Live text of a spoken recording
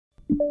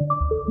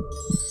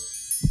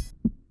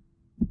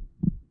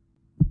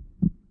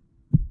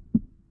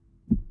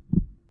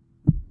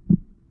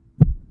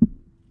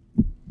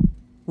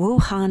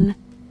Wuhan,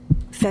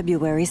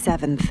 February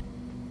 7th.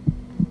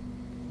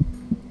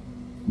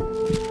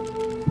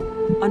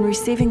 On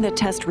receiving the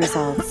test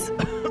results,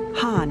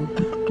 Han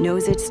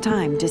knows it's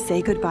time to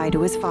say goodbye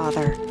to his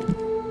father.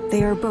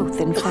 They are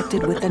both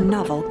infected with the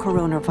novel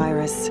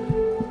coronavirus.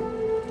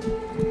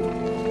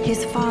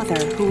 His father,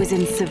 who is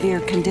in severe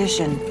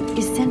condition,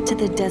 is sent to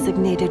the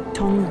designated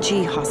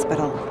Tongji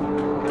Hospital.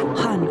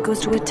 Han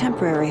goes to a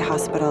temporary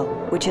hospital,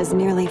 which has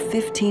nearly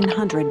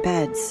 1,500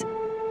 beds.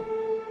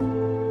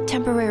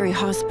 Temporary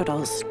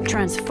hospitals,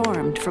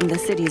 transformed from the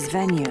city's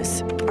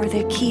venues, are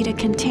the key to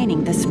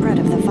containing the spread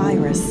of the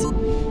virus.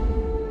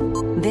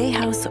 They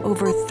house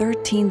over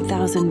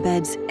 13,000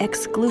 beds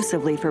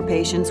exclusively for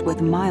patients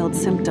with mild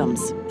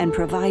symptoms and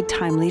provide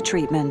timely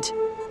treatment.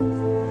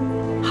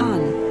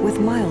 Han, with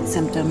mild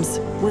symptoms,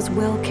 was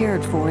well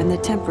cared for in the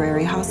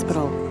temporary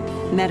hospital.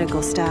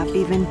 Medical staff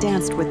even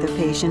danced with the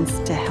patients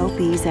to help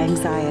ease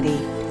anxiety.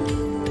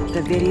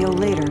 The video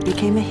later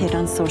became a hit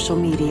on social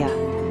media.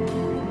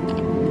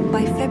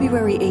 By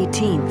February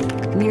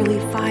 18th, nearly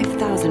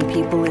 5,000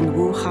 people in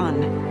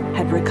Wuhan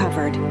had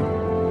recovered.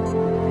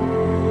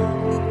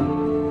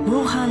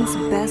 Wuhan's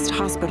best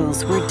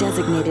hospitals were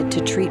designated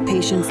to treat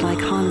patients like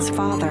Han's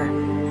father.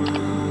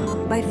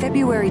 By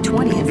February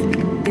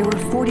 20th, there were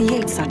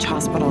 48 such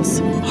hospitals,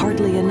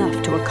 hardly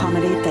enough to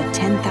accommodate the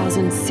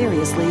 10,000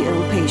 seriously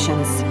ill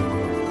patients.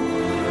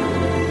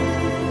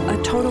 A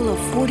total of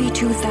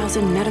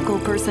 42,000 medical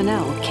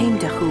personnel came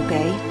to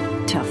Hubei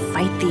to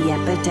fight the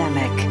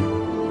epidemic.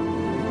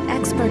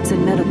 Experts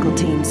and medical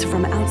teams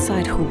from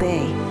outside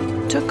Hubei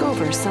took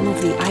over some of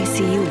the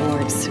ICU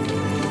wards.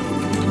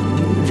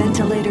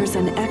 Ventilators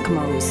and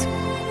ECMOs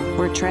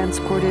were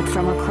transported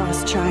from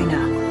across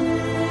China.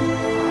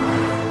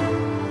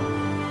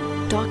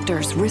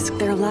 Doctors risked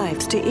their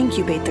lives to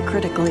incubate the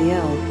critically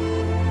ill.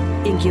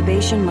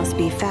 Incubation must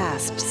be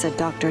fast, said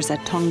doctors at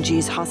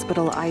Tongji's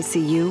hospital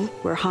ICU,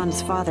 where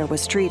Han's father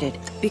was treated,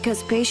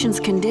 because patients'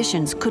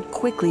 conditions could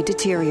quickly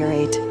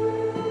deteriorate.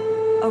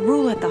 A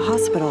rule at the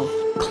hospital: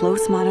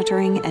 close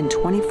monitoring and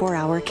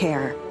 24-hour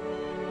care.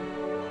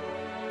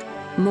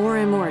 More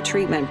and more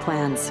treatment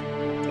plans,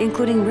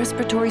 including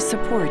respiratory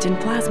support and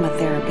plasma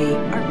therapy,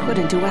 are put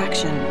into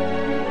action.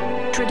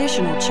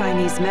 Traditional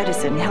Chinese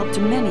medicine helped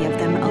many of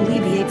them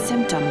alleviate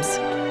symptoms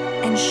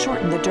and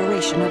shorten the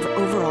duration of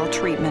overall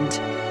treatment.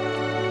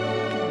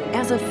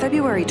 As of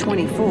February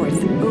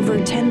 24th,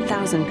 over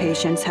 10,000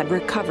 patients had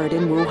recovered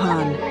in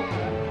Wuhan.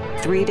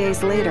 3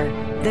 days later,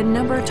 the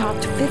number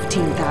topped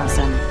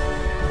 15,000.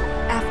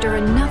 After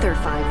another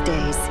 5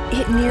 days,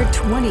 it neared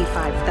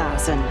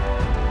 25,000.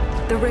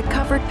 The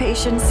recovered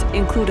patients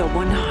include a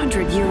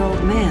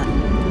 100-year-old man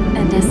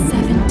and a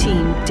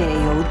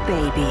 17-day-old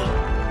baby.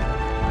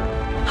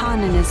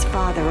 Han and his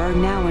father are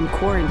now in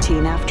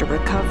quarantine after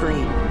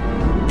recovery.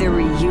 Their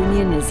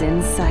reunion is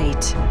in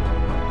sight.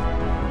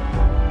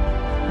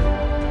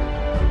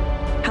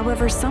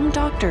 However, some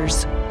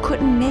doctors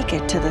couldn't make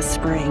it to the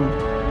spring.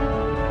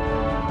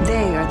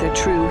 They are the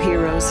true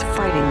heroes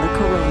fighting the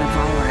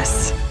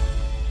coronavirus.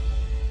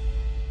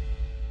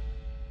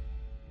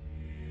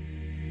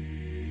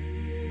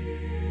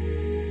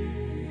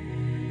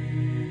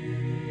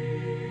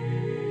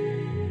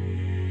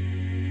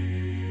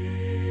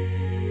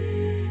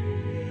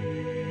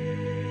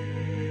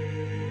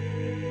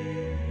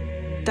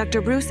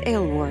 Dr. Bruce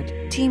Aylward,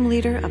 team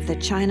leader of the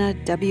China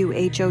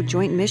WHO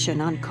Joint Mission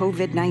on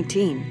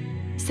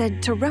COVID-19,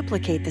 said to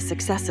replicate the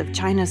success of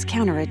China's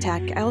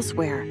counterattack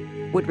elsewhere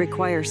would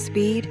require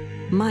speed,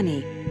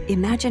 money,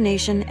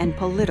 imagination, and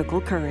political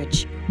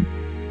courage.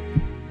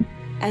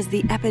 As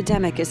the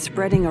epidemic is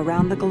spreading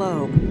around the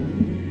globe,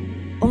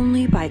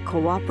 only by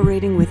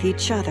cooperating with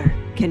each other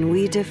can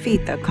we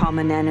defeat the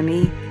common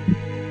enemy,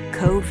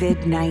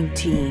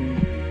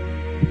 COVID-19.